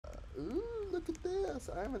look at this.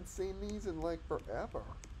 I haven't seen these in like forever.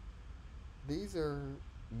 These are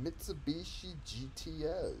Mitsubishi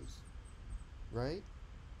GTOs. Right?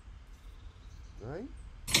 Right?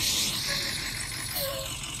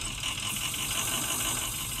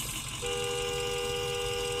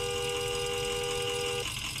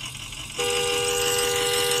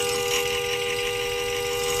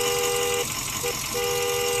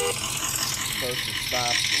 Supposed to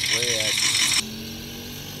stop the red.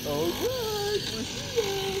 Alright, we're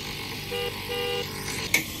here.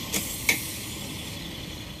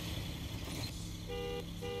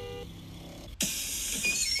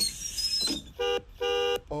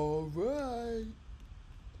 Alright.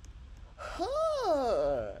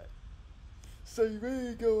 Hi. So you ready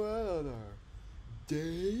to go out on our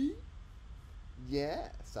date?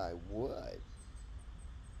 Yes, I would.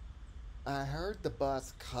 I heard the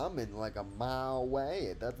bus coming like a mile away.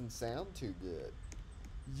 It doesn't sound too good.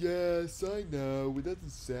 Yes, I know. It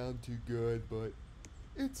doesn't sound too good, but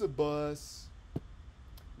it's a bus.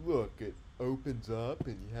 Look, it opens up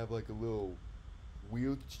and you have like a little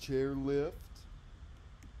wheelchair lift.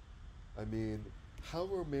 I mean, how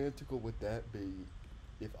romantical would that be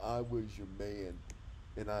if I was your man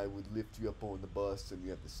and I would lift you up on the bus and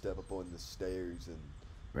you have to step up on the stairs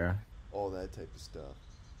and all that type of stuff?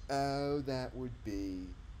 Oh, that would be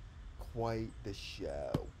quite the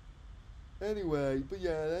show. Anyway, but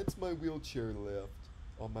yeah, that's my wheelchair lift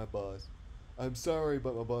on my bus. I'm sorry,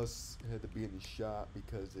 but my bus had to be in the shop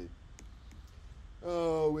because it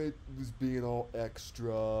was being all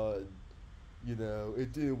extra and, you know,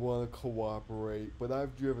 it didn't want to cooperate, but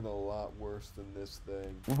I've driven a lot worse than this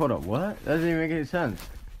thing. Well, hold up, what? That doesn't even make any sense.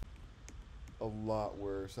 A lot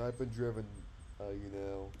worse. I've been driven, you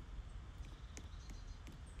know.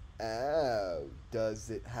 Oh,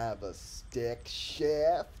 does it have a stick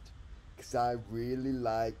shift? Because I really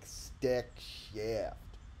like stick shift.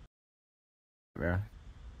 Yeah.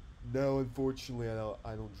 No, unfortunately,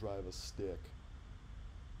 I don't drive a stick.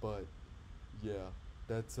 But yeah,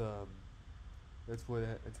 that's how it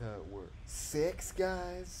works. 6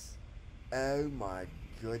 guys? Oh my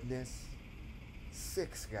goodness.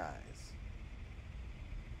 6 guys.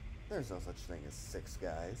 There's no such thing as 6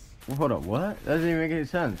 guys. Well, hold up, what? That doesn't even make any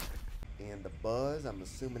sense. And the buzz, I'm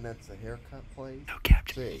assuming that's a haircut place. No cap.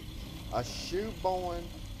 See, a shoeborn?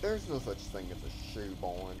 There's no such thing as a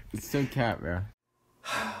shoeborn. It's so cap, bro.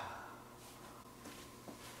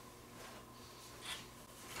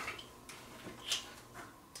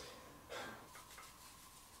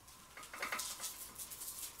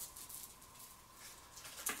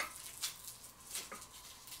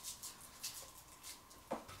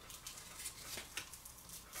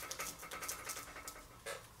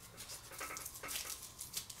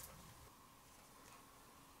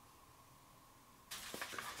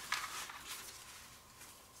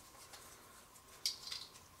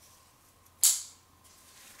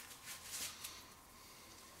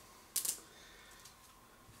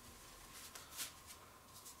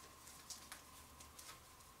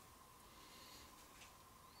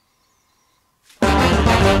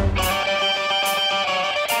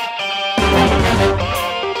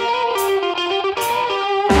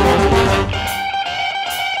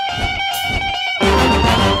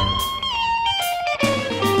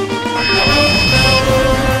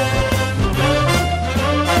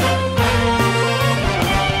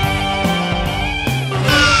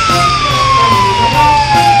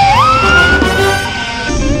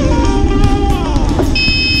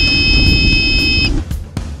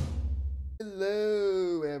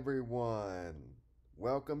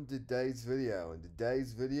 Welcome to today's video. In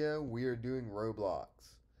today's video, we are doing Roblox.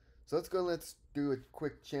 So let's do a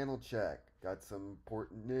quick channel check. Got some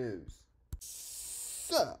important news.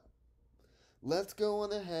 So, let's go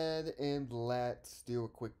on ahead and let's do a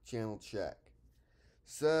quick channel check.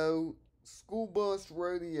 So, School Bus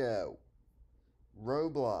Rodeo,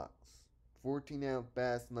 Roblox, 14-ounce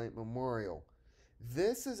Bass Night Memorial.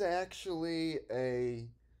 This is actually a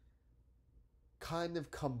kind of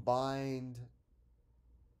combined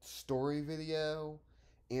story video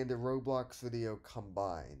and a Roblox video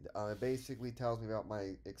combined. It basically tells me about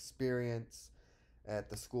my experience at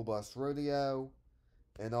the School Bus Rodeo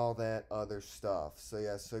and all that other stuff. So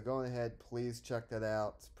yeah, so go ahead, please check that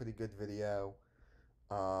out. It's a pretty good video.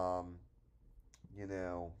 You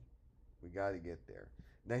know, we got to get there.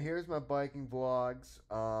 Now here's my biking vlogs.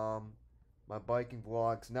 Now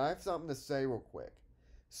I have something to say real quick.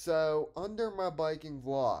 So under my biking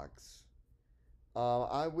vlogs,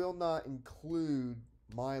 I will not include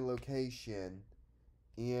my location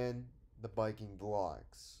in the biking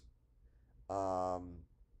vlogs.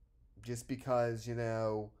 Just because, you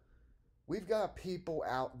know, we've got people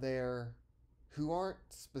out there who aren't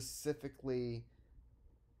specifically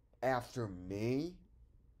after me,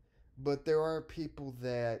 but there are people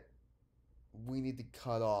that we need to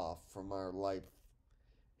cut off from our life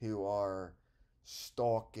who are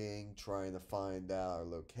stalking, trying to find out our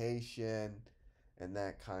location, and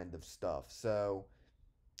that kind of stuff. So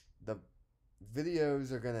the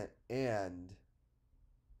videos are going to end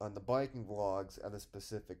on the biking vlogs at a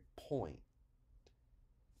specific point.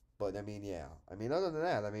 But I mean, yeah. I mean, other than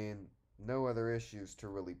that, I mean, no other issues to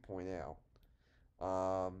really point out.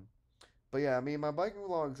 Um, but yeah, I mean, my biking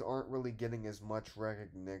vlogs aren't really getting as much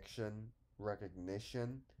recognition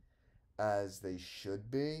as they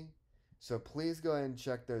should be. So please go ahead and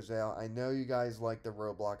check those out. I know you guys like the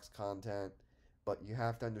Roblox content, but you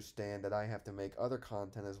have to understand that I have to make other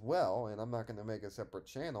content as well, and I'm not going to make a separate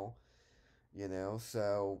channel,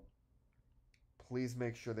 so please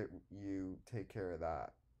make sure that you take care of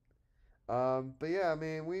that. But yeah, I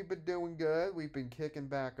mean, we've been doing good. We've been kicking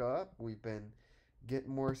back up. We've been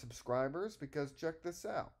getting more subscribers because check this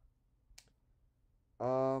out.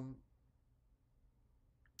 Um,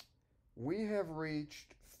 we have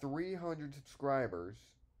reached 300 subscribers.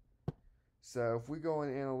 So if we go in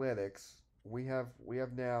analytics, we have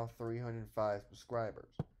now 305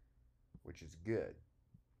 subscribers, which is good.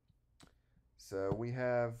 So we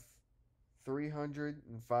have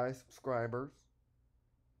 305 subscribers.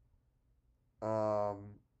 Um,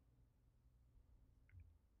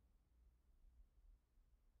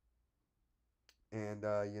 and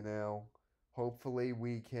hopefully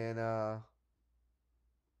we can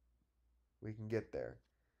get there.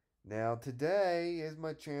 Now today is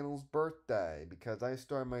my channel's birthday because I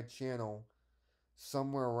started my channel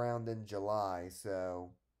somewhere around in July,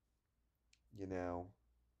 so you know,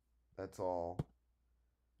 that's all.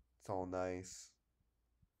 It's all nice.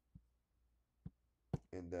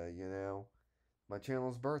 And my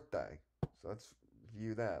channel's birthday. So let's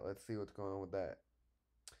view that. Let's see what's going on with that.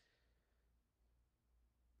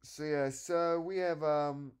 So yeah, so we have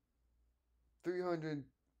 300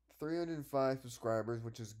 305 subscribers,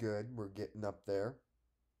 which is good. We're getting up there.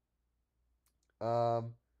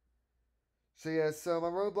 Um so yeah, so my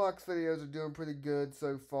Roblox videos are doing pretty good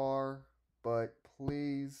so far, but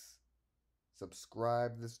please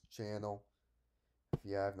subscribe to this channel if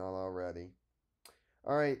you have not already.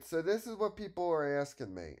 Alright, so this is what people are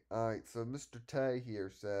asking me. Alright, so Mr. Tay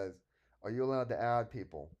here says, are you allowed to add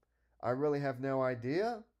people? I really have no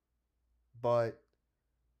idea, but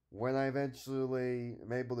when I eventually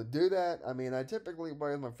am able to do that, I mean, I typically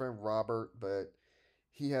play with my friend Robert, but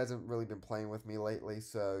he hasn't really been playing with me lately,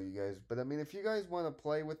 so you guys, but I mean, if you guys want to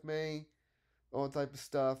play with me, all type of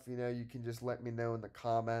stuff, you can just let me know in the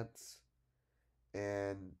comments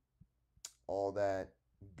and all that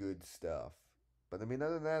good stuff. But I mean,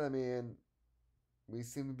 other than that, I mean, we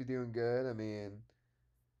seem to be doing good. I mean,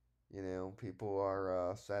 people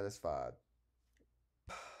are satisfied.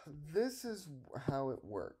 This is how it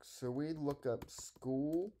works. So we look up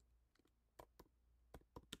school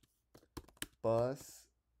bus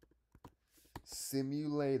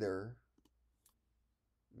simulator.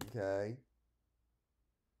 Okay.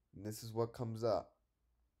 And this is what comes up.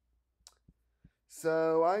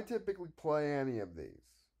 So I typically play any of these.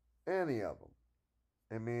 Any of them.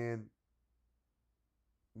 I mean,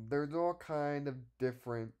 there's all kind of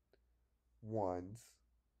different ones.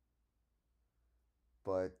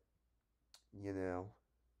 But,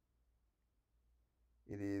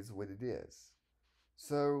 it is what it is.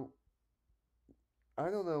 So, I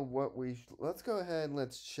don't know what let's go ahead and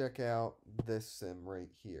let's check out this sim right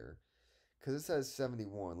here. Because it says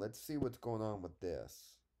 71. Let's see what's going on with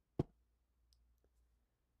this.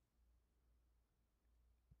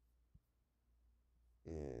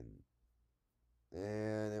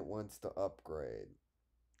 And it wants to upgrade.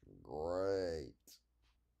 Great.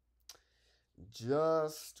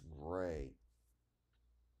 Just great.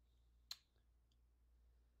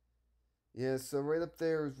 Yeah, so right up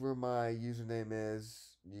there is where my username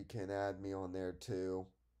is. You can add me on there too.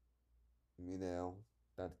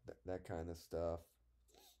 That kind of stuff.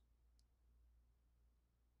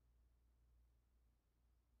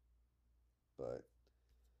 But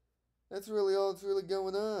that's really all that's really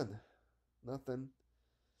going on. Nothing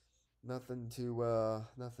nothing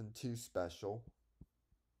too special.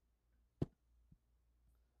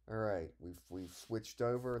 Alright, we've switched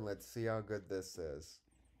over and let's see how good this is.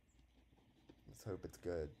 Let's hope it's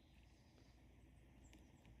good.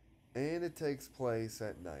 And it takes place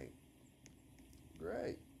at night.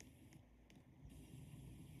 Great.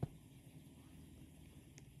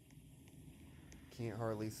 Can't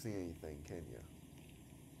hardly see anything, can you?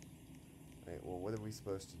 Alright, well, what are we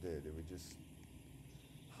supposed to do? Do we just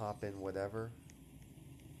hop in whatever?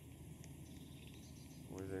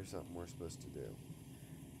 Or is there something we're supposed to do?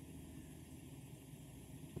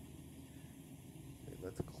 Okay,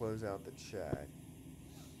 let's close out the chat.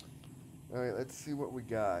 Alright, let's see what we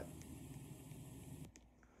got.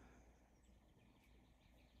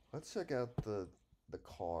 Let's check out the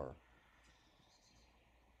car.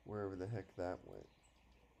 Wherever the heck that went.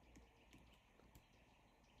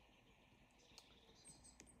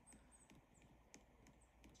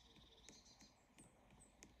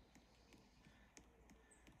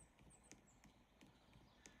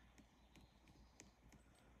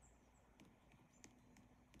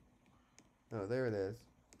 Oh, there it is.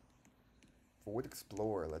 Ford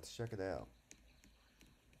Explorer. Let's check it out.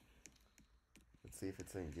 Let's see if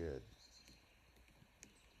it's any good.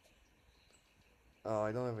 Oh,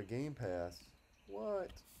 I don't have a Game Pass.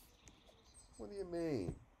 What? What do you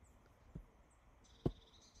mean?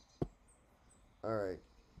 Alright.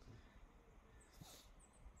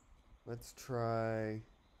 Let's try...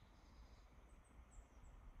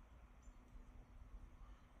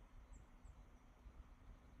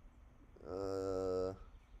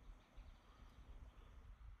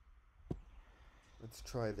 Let's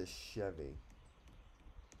try this Chevy.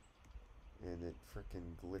 And it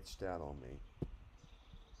frickin' glitched out on me.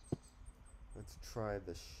 Let's try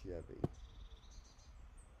the Chevy.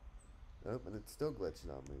 Oh, and it's still glitching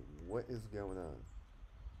on me. What is going on?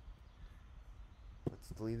 Let's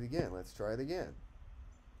delete it again. Let's try it again.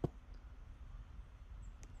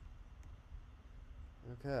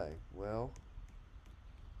 Okay, well...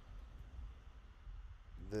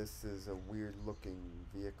 This is a weird looking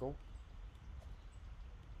vehicle.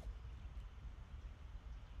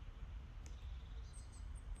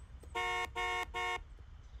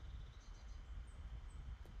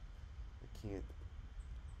 I can't...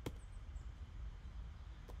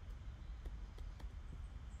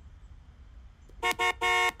 I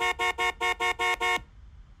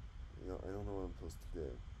don't know what I'm supposed to do.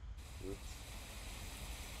 Oops.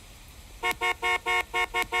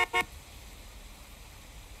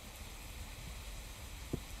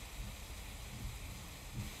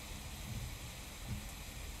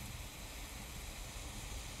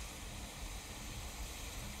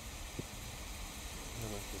 How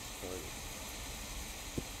am I supposed to start it?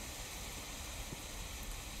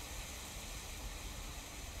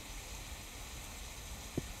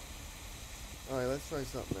 Alright, let's try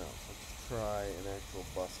something else. Let's try an actual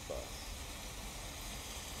bus.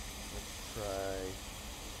 Let's try...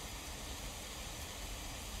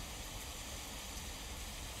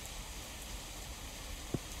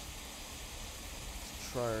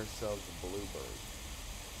 Let's try ourselves a Bluebird.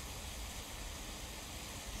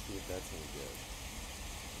 See if that's any good.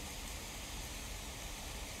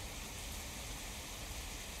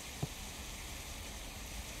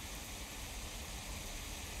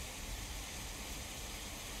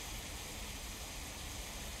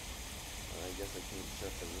 I guess I can't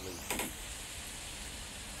shut the release.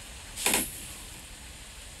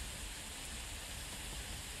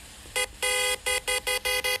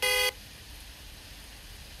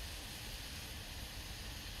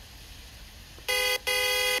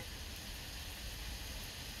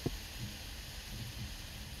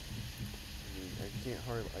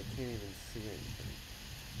 I can't even see anything.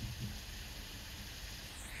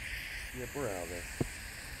 Yep, we're out of this.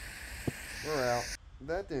 We're out.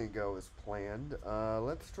 That didn't go as planned.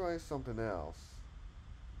 Let's try something else.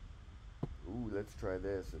 Ooh, let's try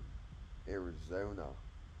this in Arizona.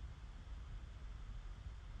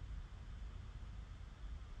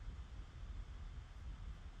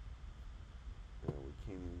 No, we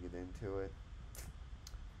can't even get into it.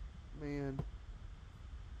 Man.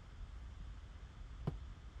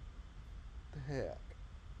 What the heck?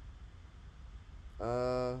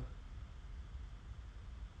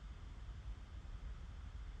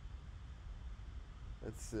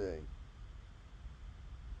 Let's see.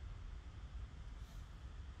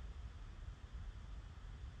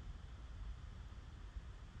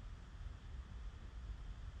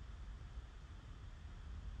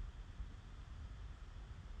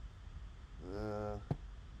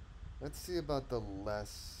 Let's see about the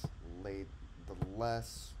less rated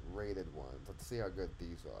ones. Let's see how good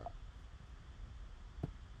these are.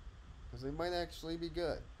 Because they might actually be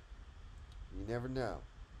good. You never know.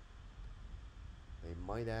 They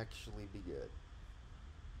might actually be good.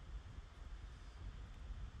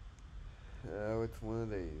 Oh, it's one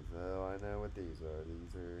of these. Oh, I know what these are.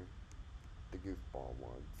 These are the goofball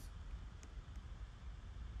ones.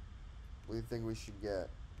 What do you think we should get?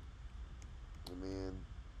 I mean,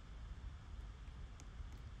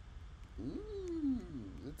 Ooh,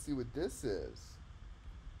 let's see what this is.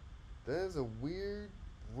 That is a weird,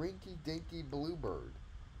 rinky-dinky bluebird.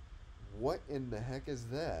 What in the heck is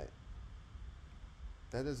that?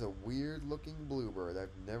 That is a weird-looking bluebird. I've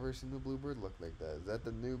never seen a bluebird look like that. Is that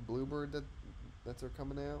the new bluebird that's are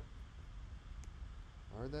coming out?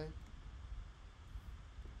 Are they?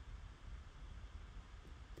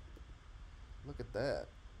 Look at that.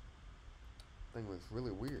 Thing looks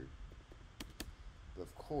really weird. But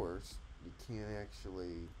of course, you can't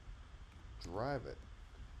actually drive it.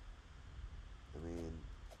 I mean,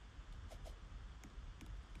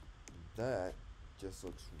 that just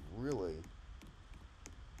looks really,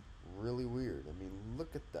 really weird. I mean,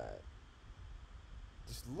 look at that.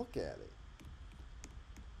 Just look at it.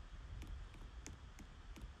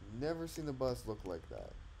 Never seen a bus look like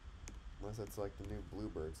that. Unless that's like the new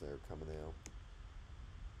bluebirds that are coming out.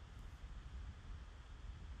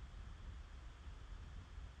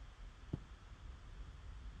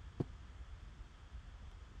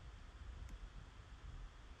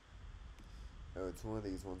 Oh, it's one of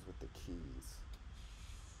these ones with the keys.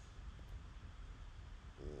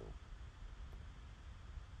 Ew.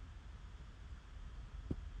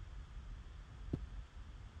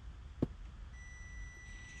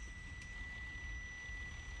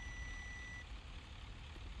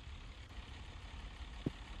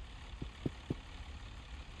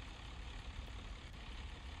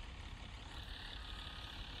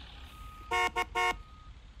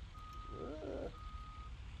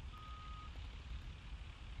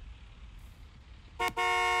 Ah.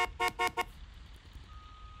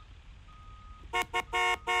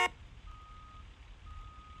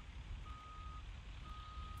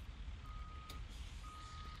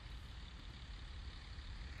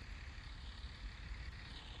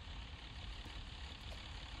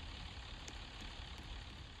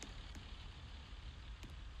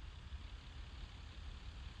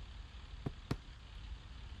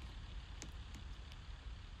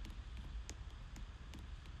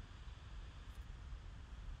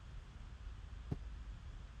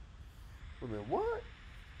 Wait a minute, what?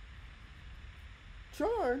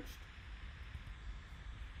 Charged?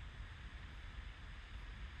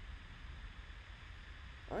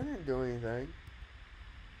 I didn't do anything.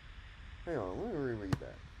 Hang on, let me reread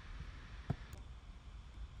that.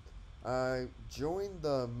 I joined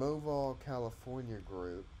the Moval, California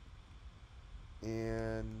group,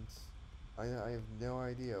 and I have no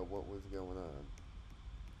idea what was going on.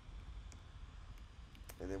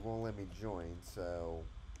 And it won't let me join, so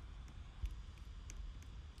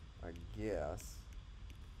I guess.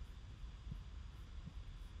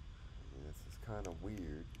 I mean, this is kind of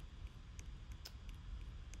weird.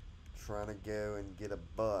 Trying to go and get a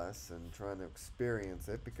bus and trying to experience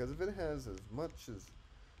it, because if it has as much as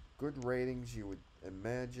good ratings you would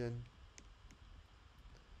imagine,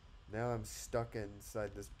 now I'm stuck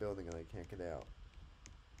inside this building and I can't get out.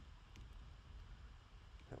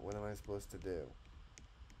 What am I supposed to do?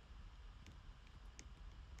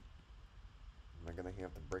 Am I gonna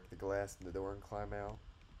have to break the glass in the door and climb out?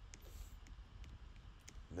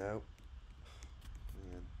 Nope.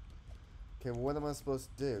 Man. Okay, well, what am I supposed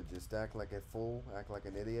to do? Just act like a fool? Act like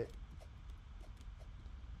an idiot?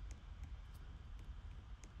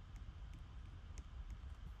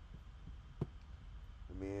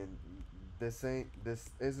 I mean, this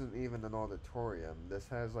isn't even an auditorium. This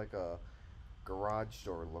has like a garage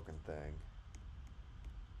door looking thing.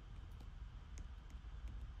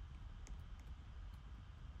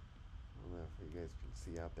 I don't know if you guys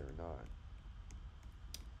can see out there or not.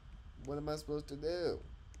 What am I supposed to do?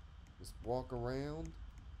 Just walk around?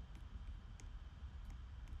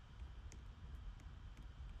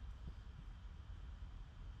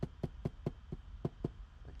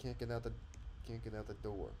 I can't get out the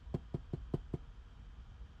door.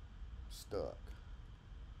 Stuck.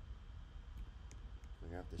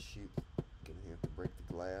 I have to shoot. Gonna have to break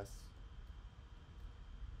the glass.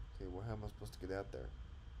 Okay, well, how am I supposed to get out there?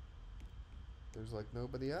 There's like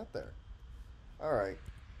nobody out there. Alright,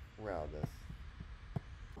 we're out of this.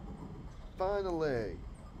 Finally!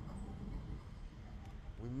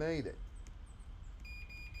 We made it.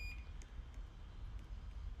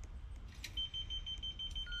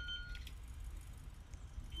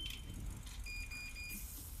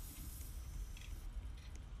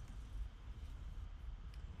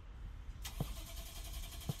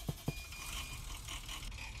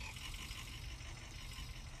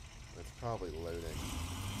 It's probably loading.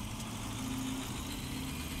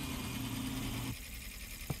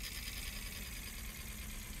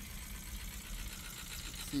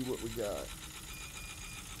 Let's see what we got.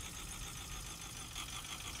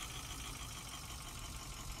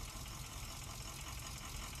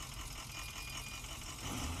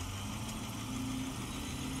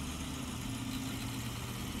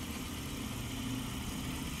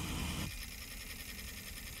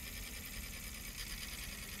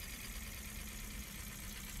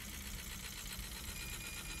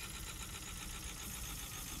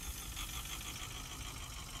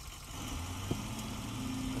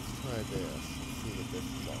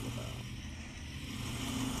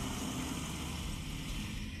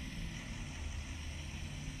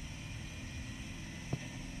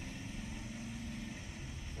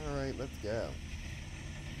 Alright, let's go.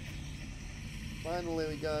 Finally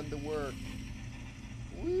we got into work.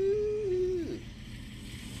 Woo!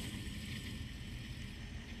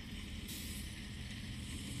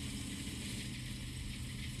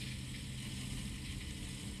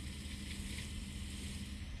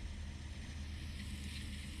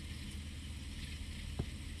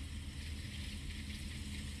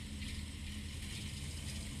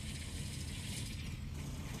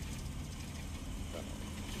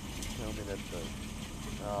 Tell me that the...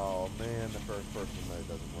 Oh man, the first person mode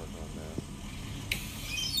doesn't work on this.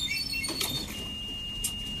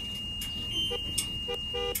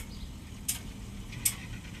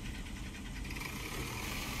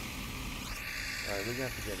 Alright, we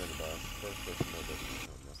have to get into the bus. First person mode doesn't work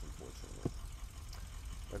on this, unfortunately.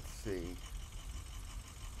 Let's see.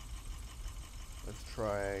 Let's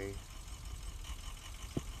try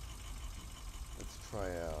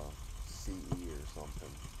CE or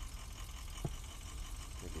something.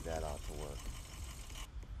 Maybe that ought to work.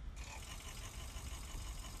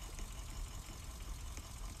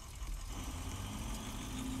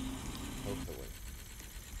 Hopefully.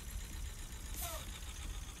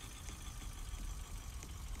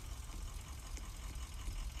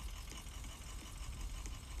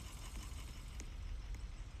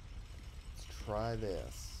 Let's try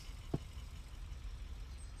this.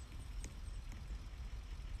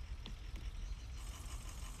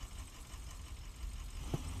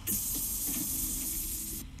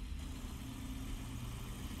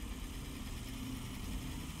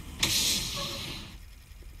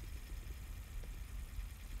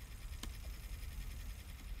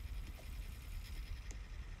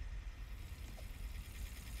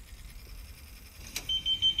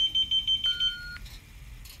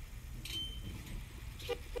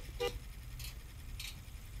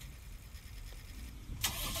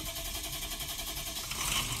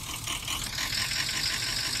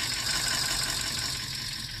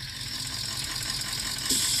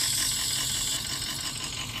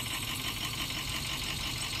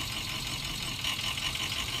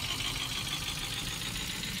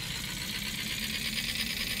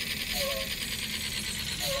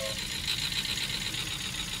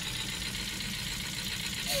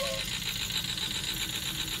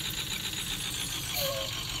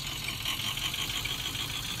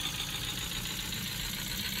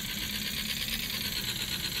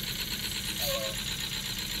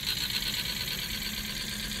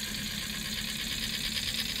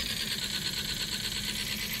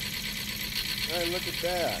 Hey, look at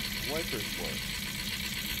that. Wipers work.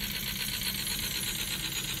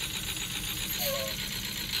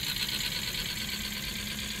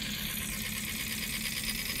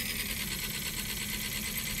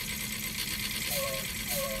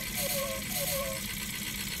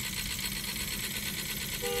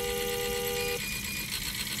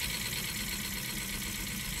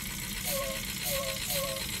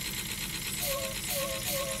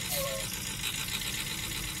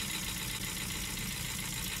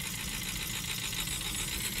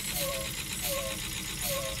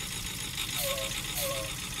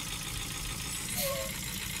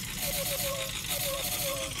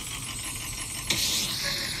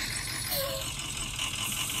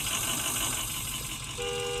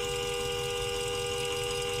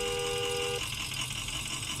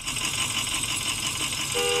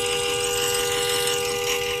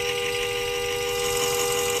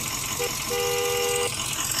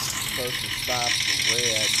 Supposed to stop the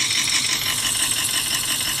red.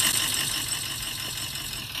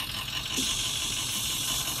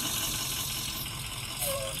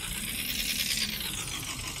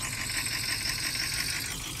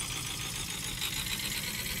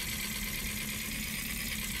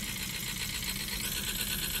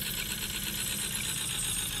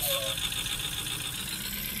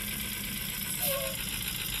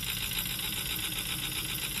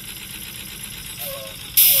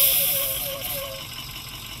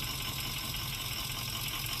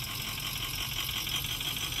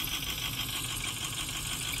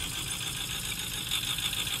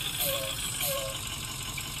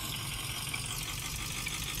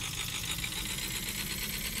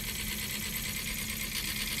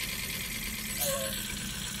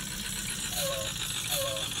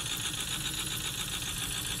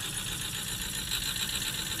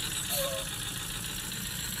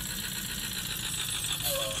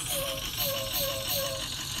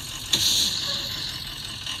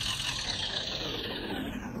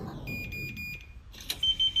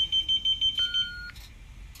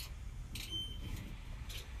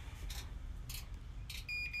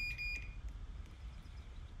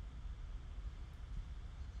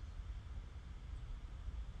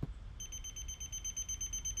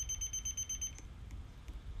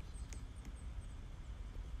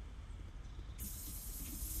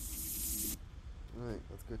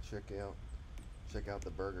 check out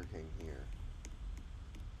the Burger King here.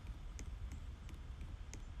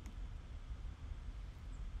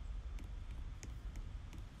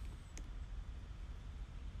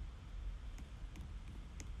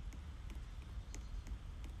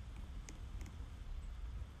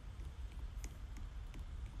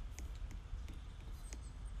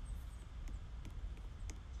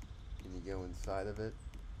 Can you go inside of it?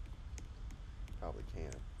 Probably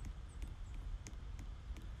can't.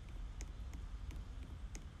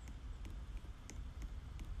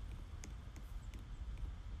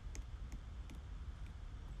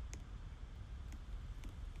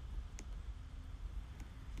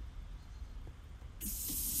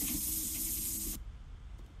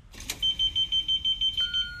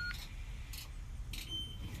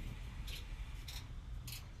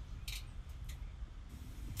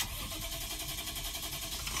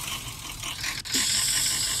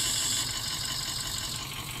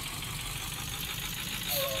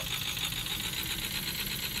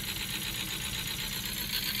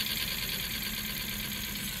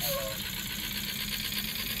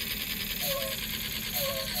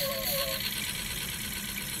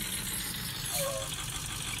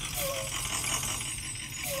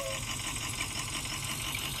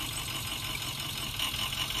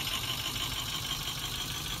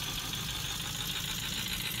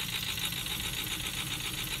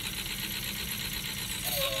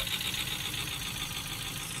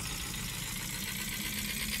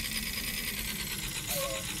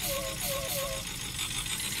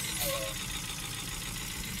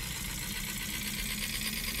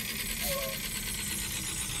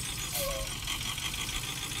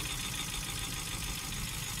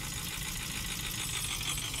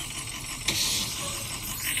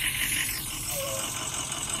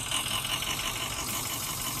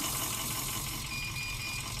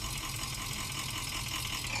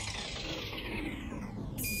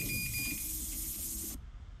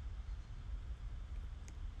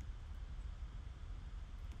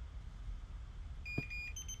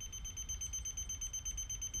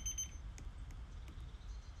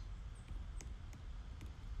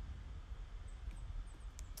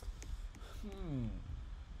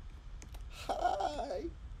 Hi.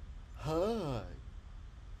 Hi.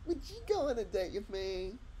 Would you go on a date with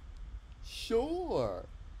me? Sure.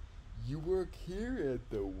 You work here at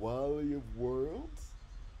the Wally of Worlds?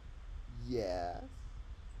 Yes.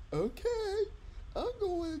 Okay. I'm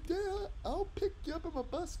going down. I'll pick you up on my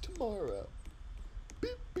bus tomorrow.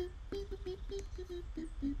 Beep, beep, beep, beep, beep, beep, beep, beep,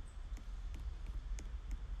 beep.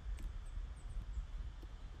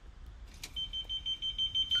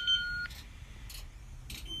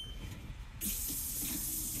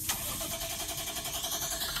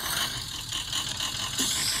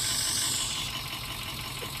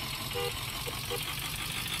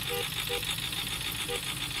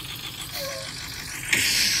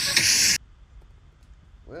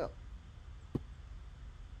 Well.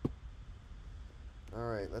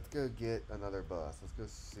 Alright, let's go get another bus. Let's go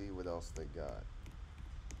see what else they got.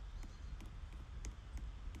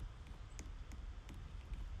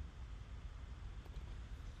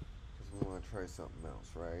 Because we want to try something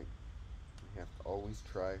else, right? We have to always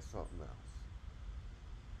try something else.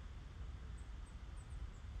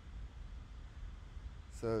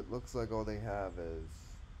 So it looks like all they have is...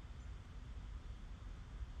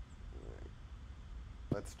 Right.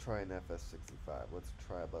 Let's try an FS65. Let's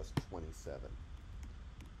try bus 27.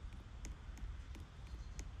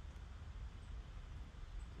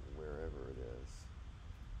 Wherever it is.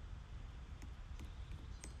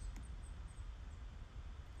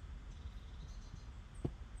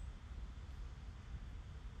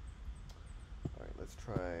 Alright, let's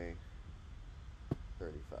try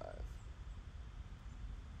 35.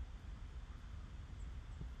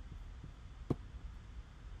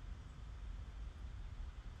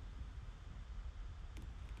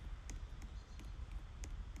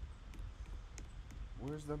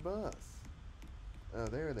 Where's the bus? Oh,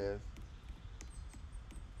 there it is.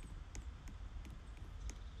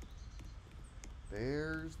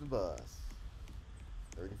 There's the bus.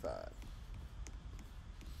 35.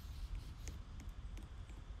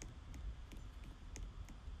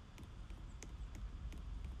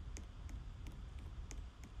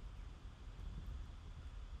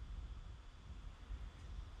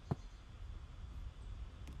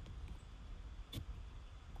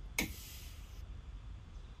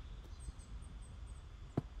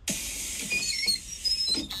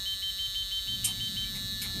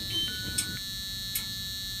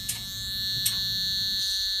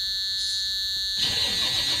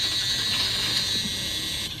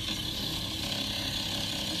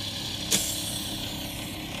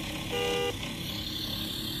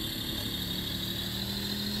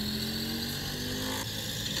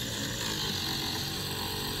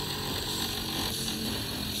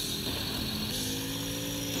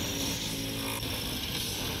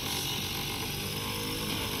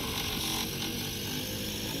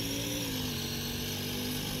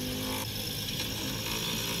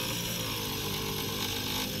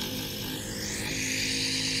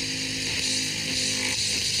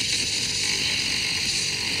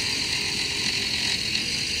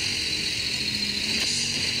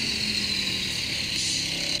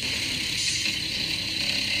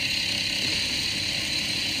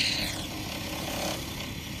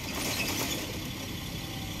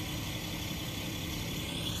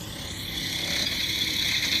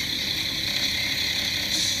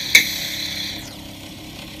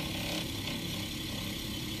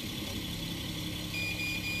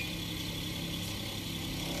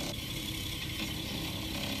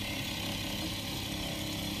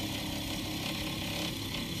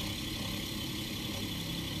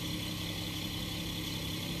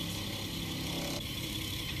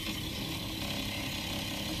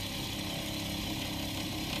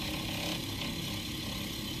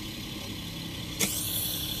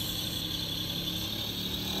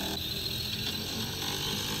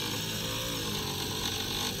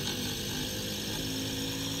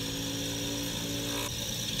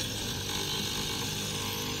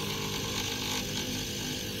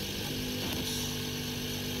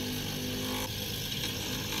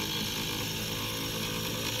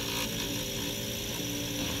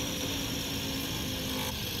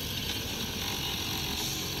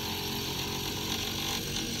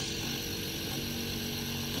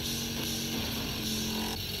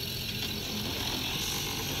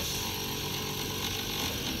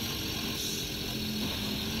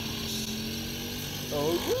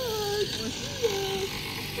 Alright, we're here.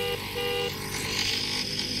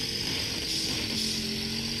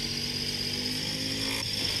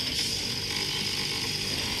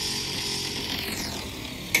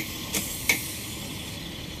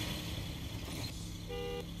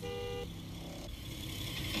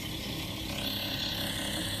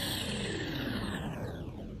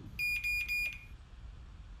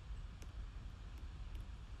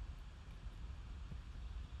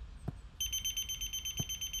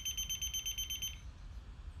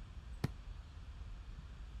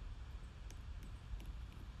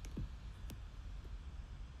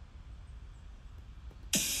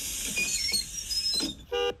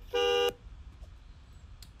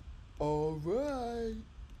 Alright.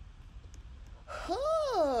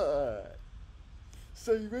 Hi.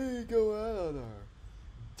 So you ready to go out on our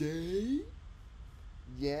date?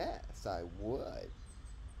 Yes, I would.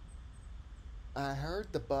 I heard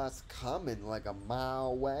the bus coming like a mile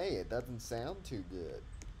away. It doesn't sound too good.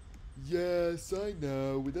 Yes, I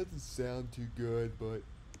know. It doesn't sound too good, but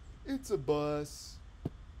it's a bus.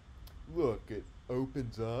 Look, it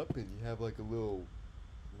opens up and you have like a little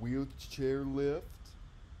wheelchair lift.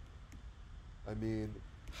 I mean,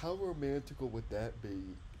 how romantical would that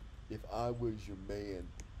be if I was your man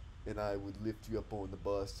and I would lift you up on the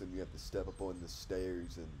bus and you have to step up on the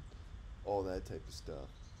stairs and all that type of stuff?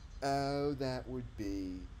 Oh, that would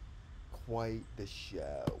be quite the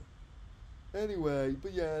show. Anyway,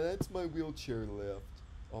 but yeah, that's my wheelchair lift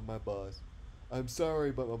on my bus. I'm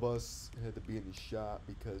sorry, but my bus had to be in the shop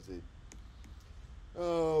because it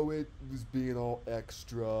was being all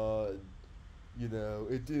extra and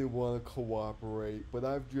it didn't want to cooperate, but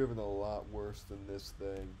I've driven a lot worse than this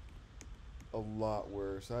thing. A lot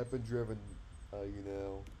worse. I've been driven,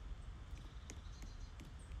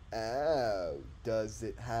 Oh, does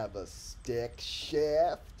it have a stick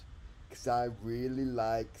shift? 'Cause I really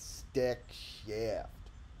like stick shift.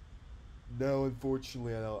 No,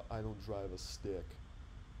 unfortunately, I don't drive a stick.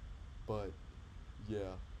 But,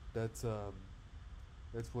 yeah, that's how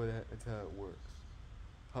it works.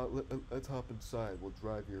 Let's hop inside. We'll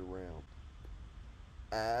drive you around.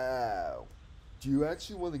 Oh. Do you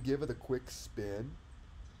actually want to give it a quick spin?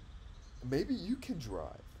 Maybe you can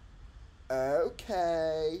drive.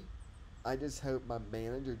 Okay. I just hope my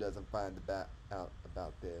manager doesn't find out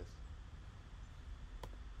about this.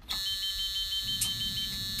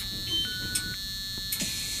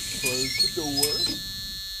 Close the door.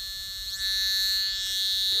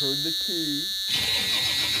 Turn the key.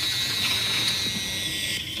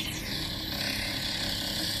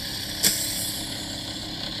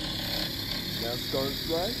 Now start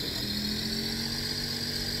driving.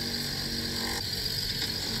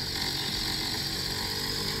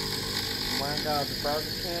 Wanna go to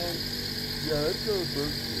Burger King? Yeah, let's go to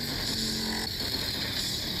Burger King.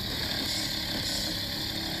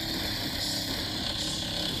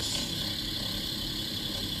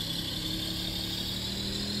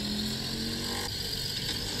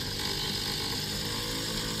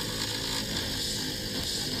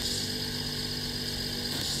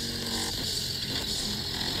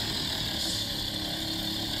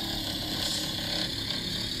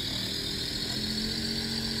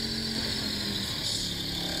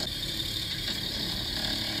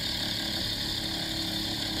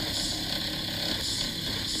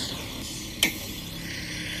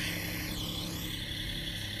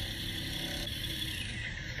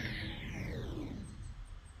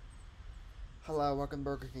 Hello, welcome to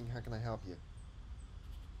Burger King. How can I help you?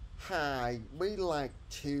 Hi, we'd like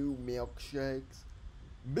 2 milkshakes.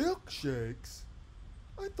 Milkshakes?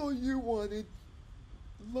 I thought you wanted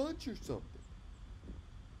lunch or something.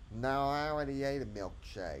 No, I already ate a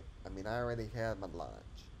milkshake. I already had my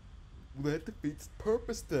lunch. Well, that defeats the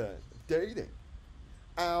purpose then of dating.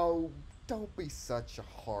 Oh, don't be such a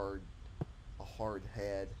hard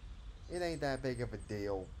head. It ain't that big of a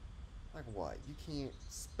deal. Like what? You can't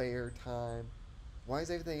spare time? Why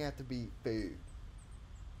does everything have to be food?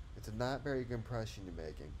 It's a not very good impression you're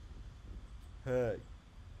making. Hey.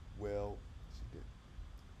 Well, she did.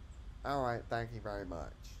 Alright, thank you very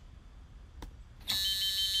much.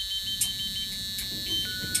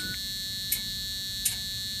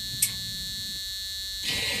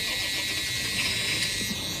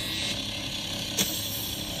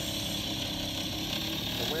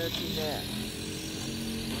 So where to next?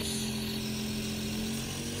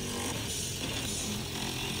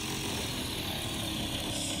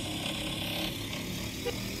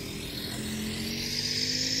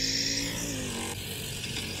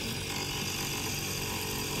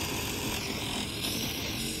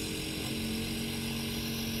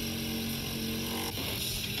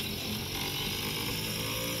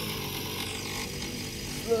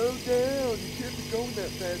 down. You can't be going that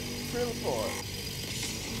fast in the trailer park.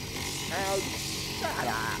 Ow, shut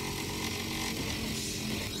up.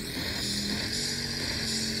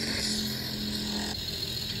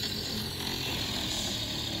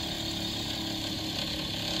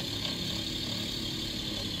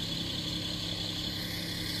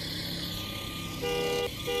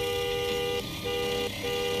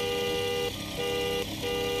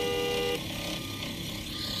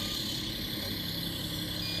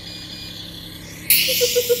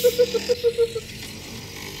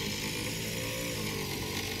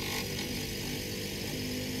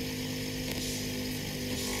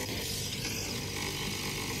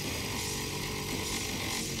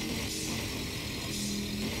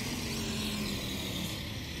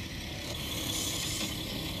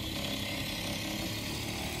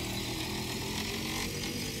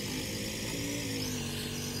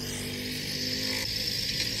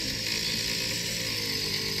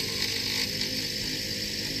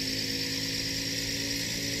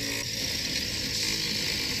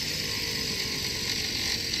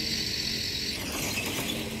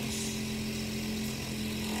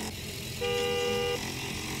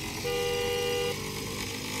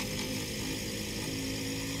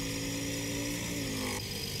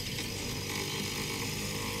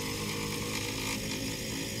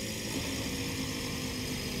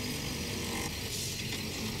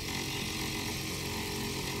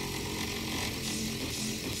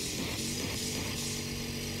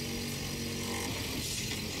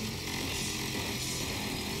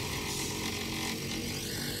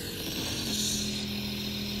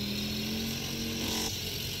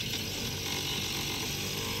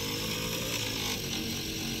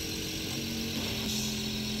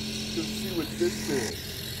 Let's see what this is.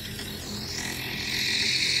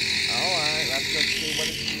 Alright, let's go see what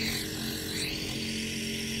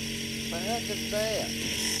the heck is that?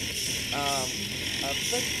 I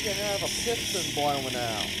think you have a piston blowing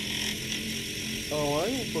out. Oh, I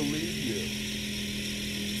don't believe you.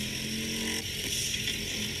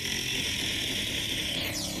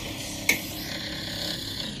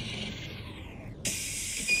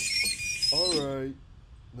 Alright,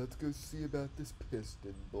 let's go see about this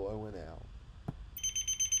piston blowing out.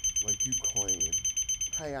 Like you claim.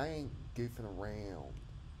 Hey, I ain't goofing around.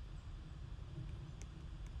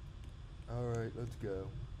 Alright, let's go.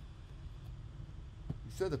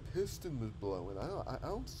 You said the piston was blowing. I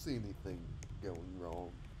don't see anything going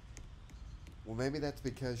wrong. Well, maybe that's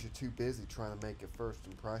because you're too busy trying to make a first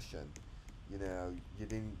impression. You know, you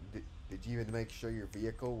didn't. Did you even make sure your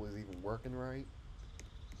vehicle was even working right?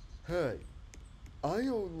 Hey, I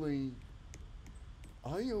only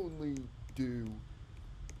do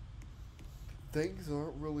things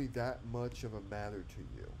aren't really that much of a matter to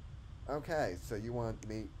you. Okay, so you want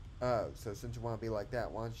me. Oh, so since you want to be like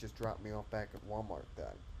that, why don't you just drop me off back at Walmart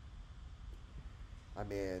then? I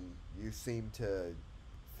mean, you seem to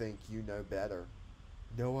think you know better.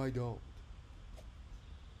 No, I don't.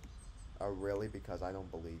 Oh, really? Because I don't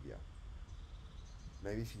believe you.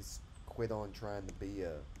 Maybe if you quit on trying to be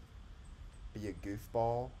a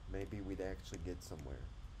goofball, maybe we'd actually get somewhere.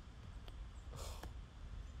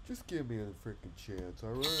 Just give me a freaking chance,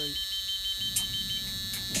 alright?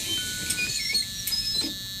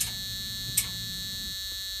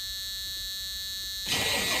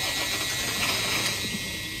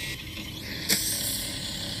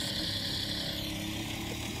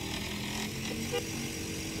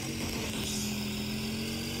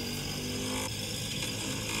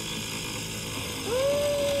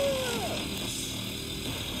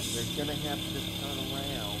 You're gonna have to just turn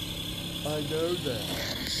around. I know that.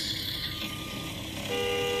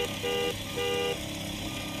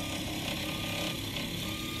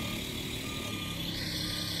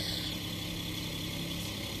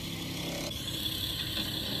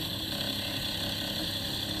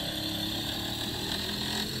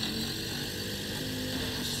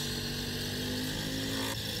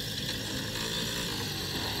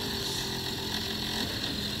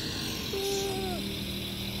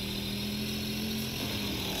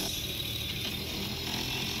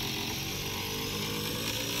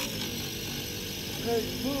 Hey,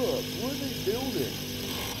 look, what are they building?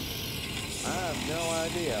 I have no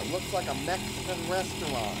idea. It looks like a Mexican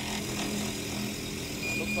restaurant.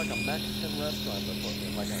 It looks like a Mexican restaurant they're putting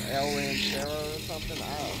in, like an El Ranchero or something.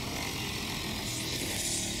 I don't know.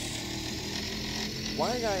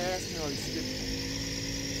 Why you gotta ask me all these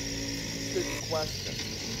stupid questions?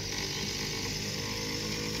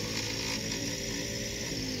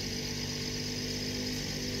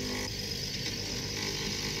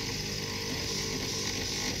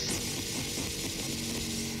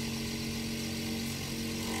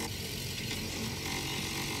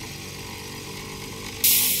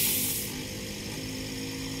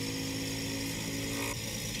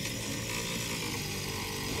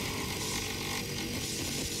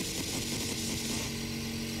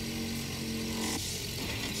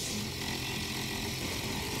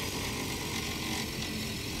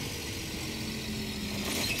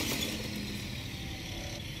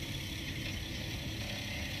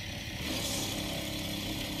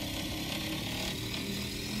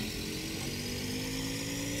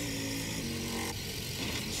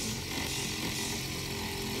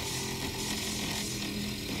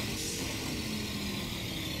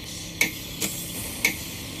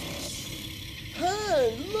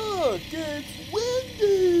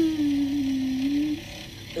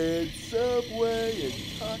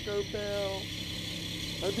 Taco Bell.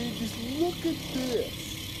 I mean, just look at this.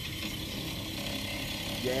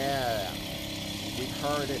 Yeah, we've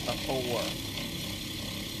heard it before.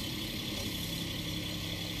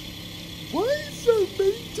 Why are you so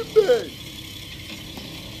mean to me?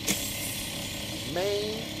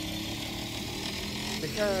 Mean?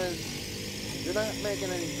 Because you're not making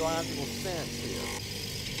any logical sense here.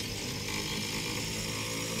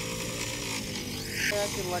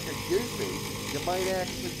 Acting like a goofy, you might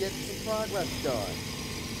actually get some progress done.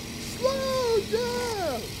 Slow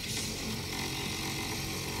down!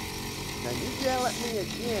 Now you yell at me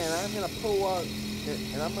again, I'm gonna pull out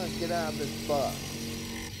and I'm gonna get out of this bus.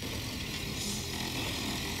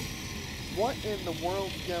 What in the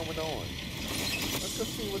world's going on? Let's go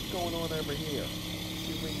see what's going on over here.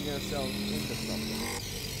 See if we can get ourselves into something.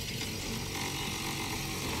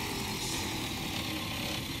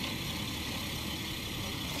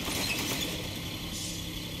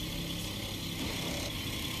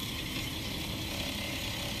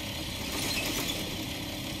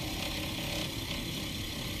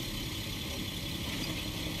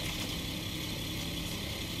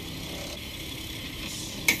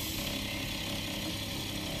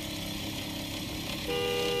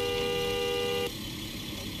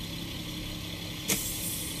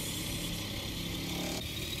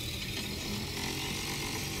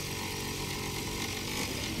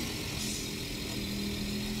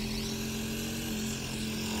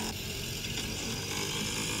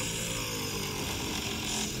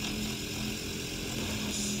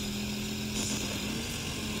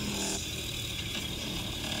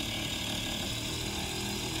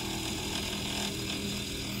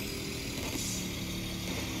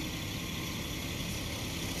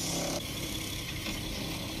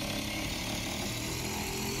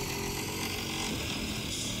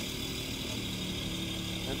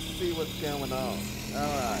 Let's see what's going on.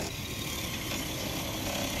 Alright.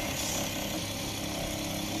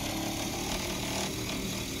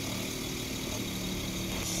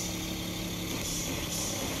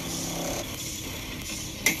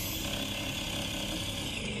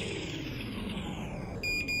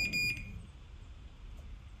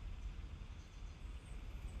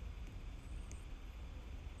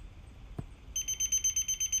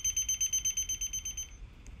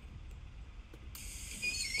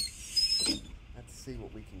 See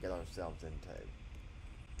what we can get ourselves into.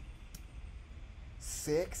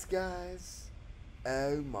 6 guys?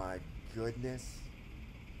 Oh my goodness.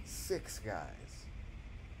 6 guys.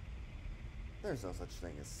 There's no such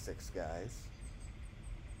thing as 6 guys.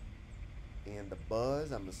 And the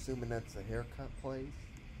Buzz, I'm assuming that's a haircut place.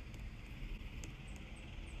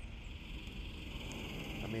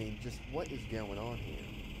 I mean, just what is going on here?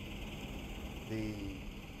 The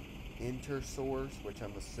Intersource, which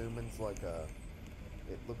I'm assuming is like a...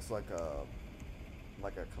 It looks like a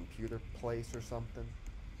computer place or something.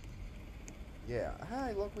 Yeah.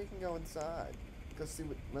 Hi, look, we can go inside. Let's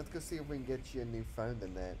go see if we can get you a new phone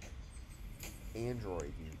than that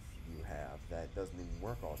Android you have that doesn't even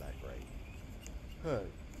work all that great. Hey,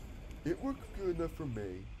 it works good enough for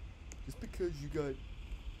me. Just because you got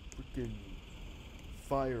freaking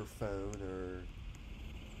Fire Phone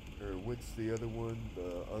or what's the other one?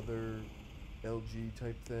 The other LG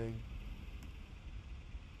type thing.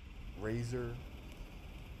 Razor,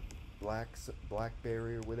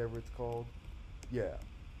 Blackberry, or whatever it's called. Yeah.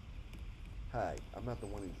 Hi, I'm not the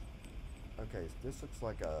one who... Okay, so this looks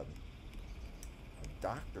like a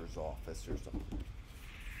doctor's office or something.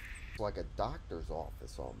 It's like a doctor's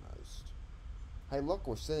office almost. Hey, look,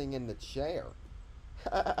 we're sitting in the chair.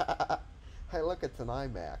 Hey, look, it's an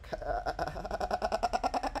iMac.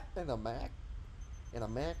 And a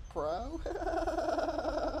Mac Pro.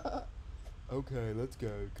 Okay, let's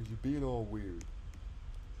go, because you're being all weird.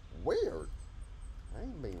 Weird? I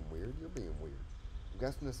ain't being weird, you're being weird. I'm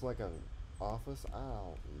guessing it's like an office? I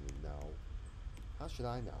don't even know. How should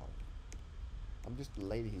I know? I'm just a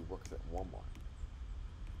lady who works at Walmart.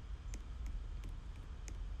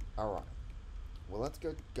 Alright. Well, let's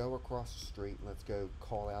go across the street and let's go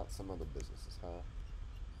call out some other businesses, huh?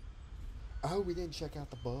 Oh, we didn't check out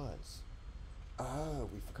the Buzz. Oh,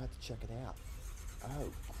 we forgot to check it out. Oh,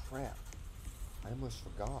 crap. I almost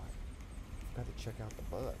forgot. Forgot to check out the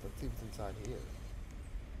Buzz. Let's see what's inside here.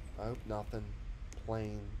 Oh, nothing.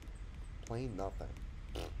 Plain nothing.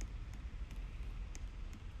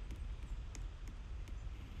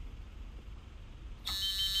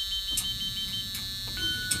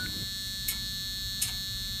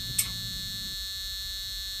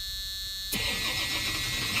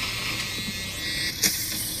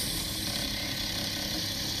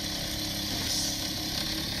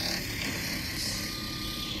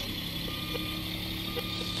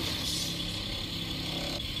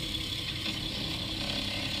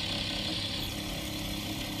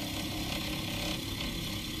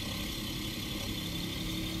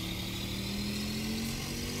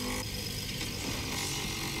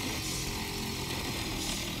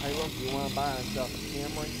 Hey, look, you want to buy yourself a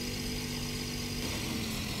Camry?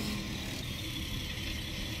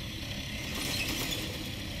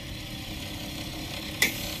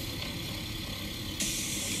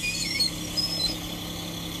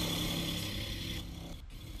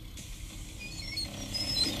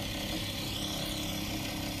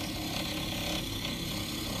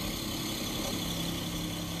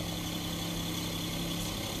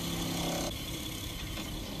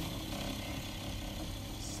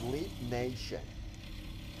 Sleep Nation.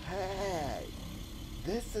 Hey,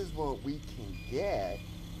 this is what we can get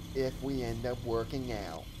if we end up working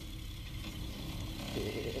out.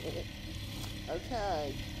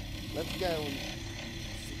 Okay, let's go and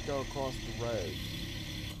go across the road.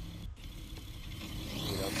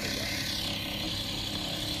 Meet up with us.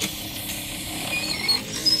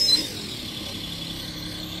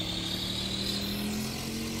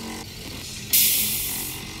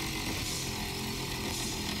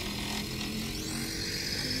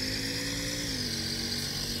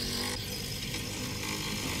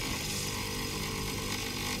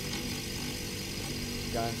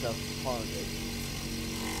 Got himself a target.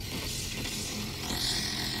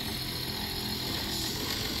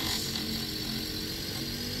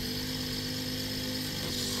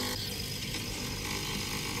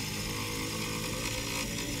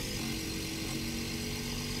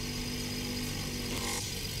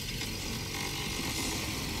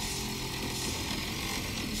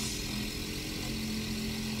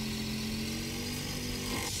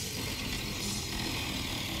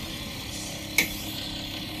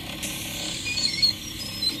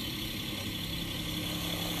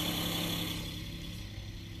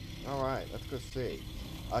 Alright, let's go see.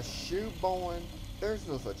 A shoeborn? There's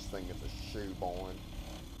no such thing as a shoeborn.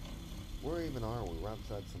 Where even are we? We're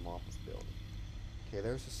outside some office building. Okay,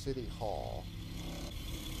 there's the city hall.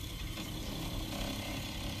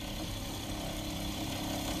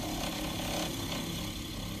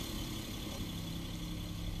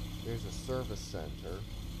 There's a service center.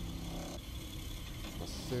 I'm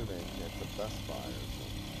assuming it's a Best Buy or something.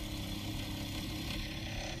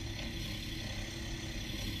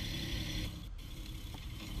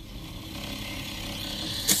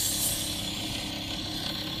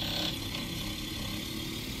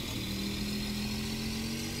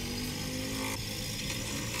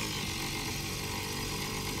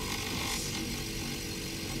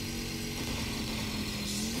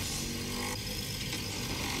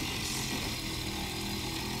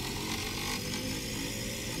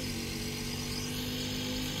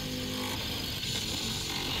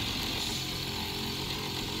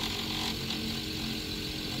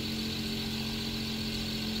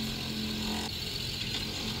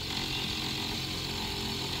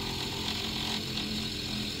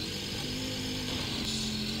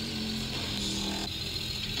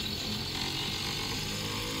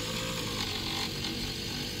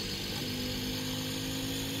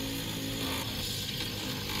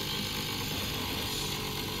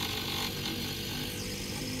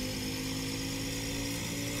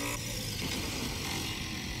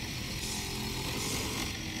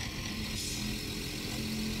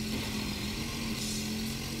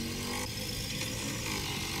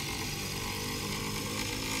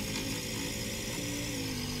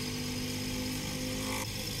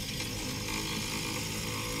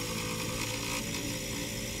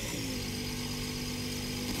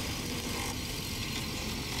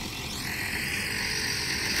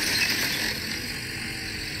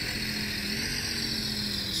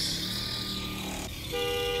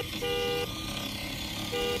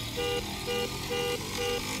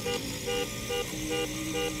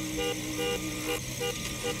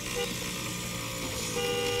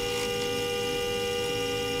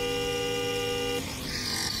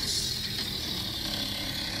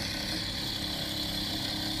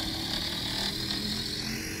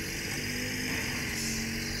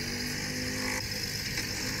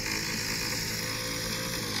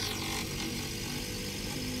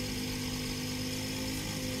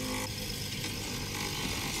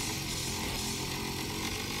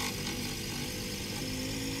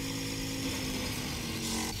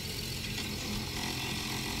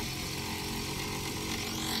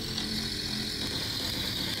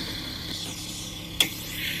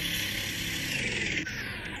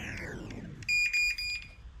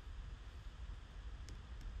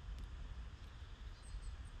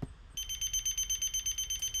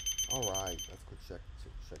 Alright, let's go check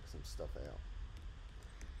some stuff out.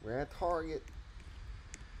 We're at Target.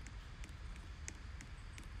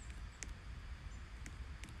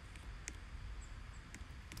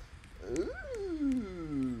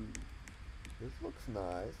 Ooh, this looks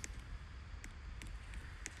nice.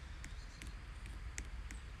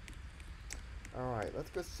 let's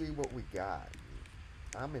go see what we got.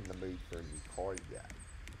 I'm in the mood for a new car yet.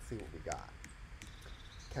 Let's see what we got.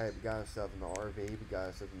 Okay, we got ourselves an RV. We got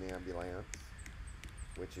ourselves an ambulance,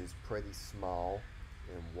 which is pretty small.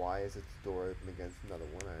 And why is its door open against another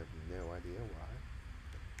one? I have no idea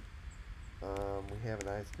why. We have an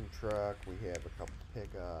ice cream truck. We have a couple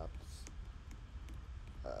pickups.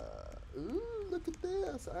 Ooh, look at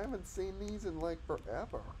this. I haven't seen these in like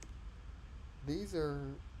forever. These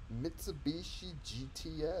are Mitsubishi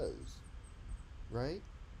GTOs. Right?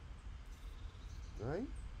 Right?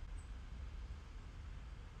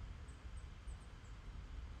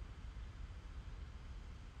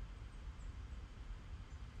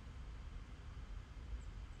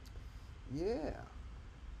 Yeah.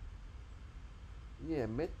 Yeah,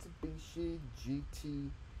 Mitsubishi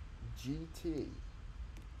GT.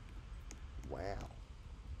 Wow.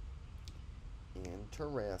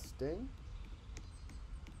 Interesting.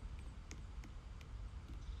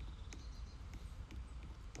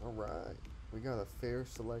 Alright. We got a fair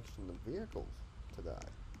selection of vehicles today.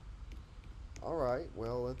 Alright,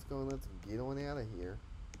 well, let's go and let's get on out of here.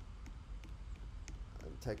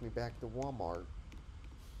 And take me back to Walmart.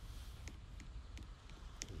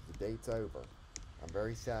 The date's over. I'm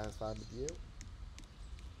very satisfied with you,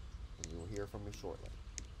 and you'll hear from me shortly.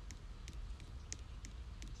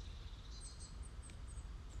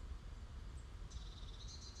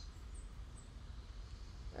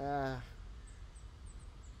 Ah,